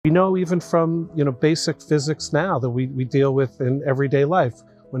We know even from basic physics now that we deal with in everyday life.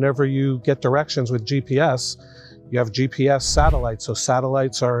 Whenever you get directions with GPS, you have GPS satellites. So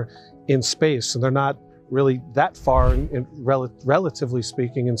satellites are in space, and they're not really that far, relatively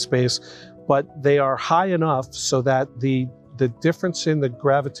speaking, in space, but they are high enough so that the difference in the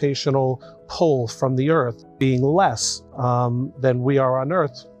gravitational pull from the Earth being less than we are on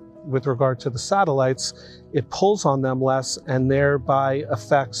Earth with regard to the satellites, it pulls on them less and thereby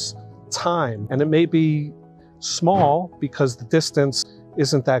affects time. And it may be small because the distance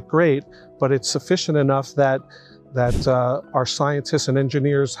isn't that great, but it's sufficient enough that our scientists and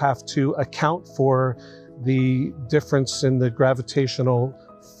engineers have to account for the difference in the gravitational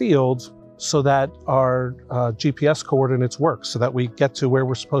field so that our GPS coordinates work, so that we get to where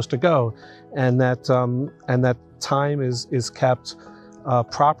we're supposed to go, and that time is kept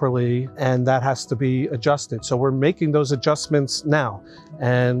properly, and that has to be adjusted. So we're making those adjustments now,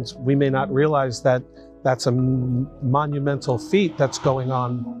 and we may not realize that that's a monumental feat that's going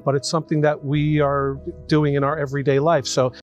on, but it's something that we are doing in our everyday life. So